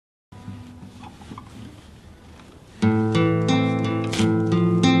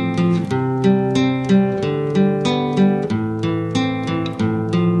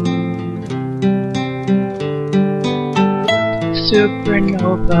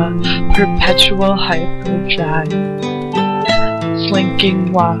supernova, perpetual hyperdrive.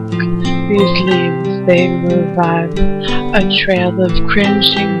 Slinking walk, these leaves they revive, a trail of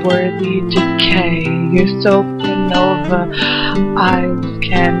cringing worthy decay. Your supernova eyes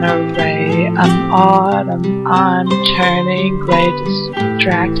can array. I'm awed, I'm on, turning gray,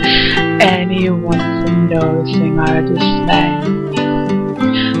 distract anyone from noticing our dismay.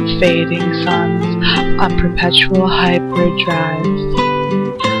 Fading suns on perpetual hyperdrive,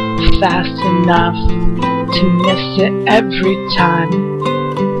 fast enough to miss it every time.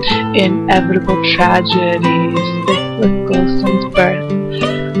 Inevitable tragedies, cyclical since birth,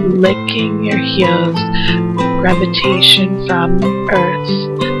 licking your heels, gravitation from Earth's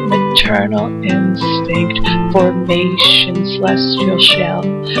maternal instinct, formation, celestial shell,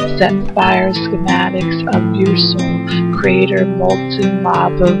 set fire, schematics of your soul, crater, molten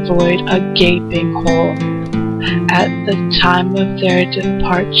lava void, a gaping hole. At the time of their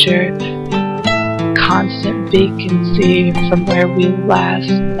departure, constant vacancy from where we last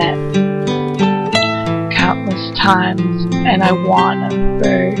met. Countless times, and I wanna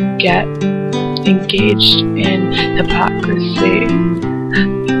forget. Engaged in hypocrisy,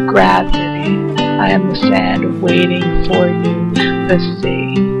 gravity. I am the sand waiting for you, the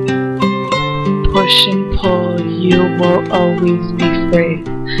sea. Push and pull, you will always be free.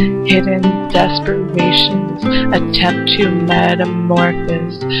 Hidden desperations, attempt to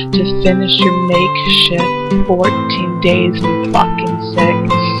metamorphis, to finish your makeshift, 14 days and fucking sick.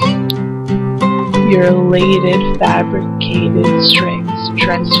 Your laden, fabricated strings,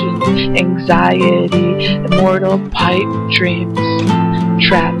 drenched in anxiety, immortal pipe dreams,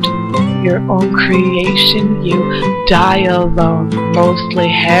 trapped your own creation, you die alone, mostly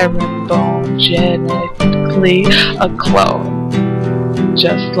hair and bone, genetically a clone.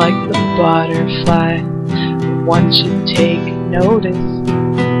 Just like the butterfly, one should take notice.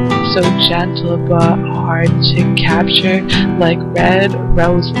 So gentle but hard to capture, like red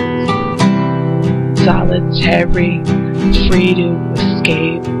roses. Solitary, free to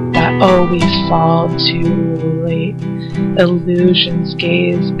escape, but always fall too late. Illusions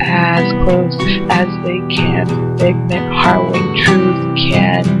gaze as close as they can. Figment, harrowing truth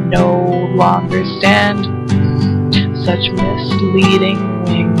can no longer stand. Such misleading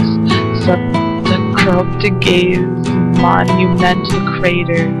wings, sepulchral to gaze, monumental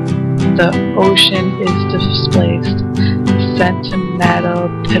crater. The ocean is displaced, sentimental,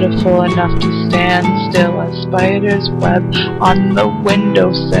 pitiful enough to stand still. A spider's web on the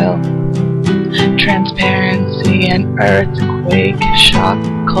windowsill. Transparency and earthquake, shock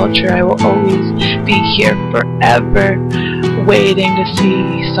culture. I will always be here forever, waiting to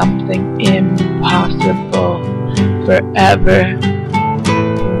see something impossible. Forever,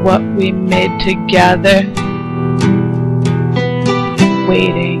 what we made together,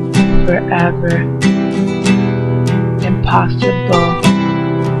 waiting forever, impossible,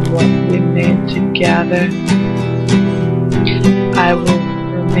 what we made together. I will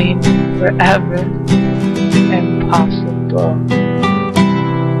remain forever, impossible,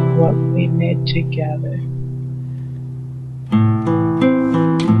 what we made together.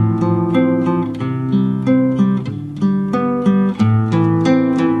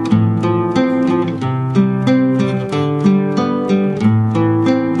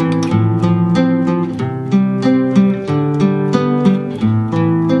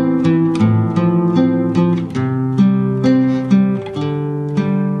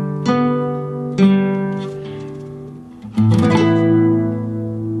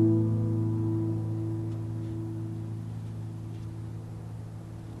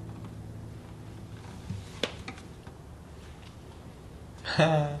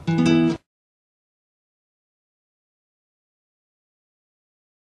 Ha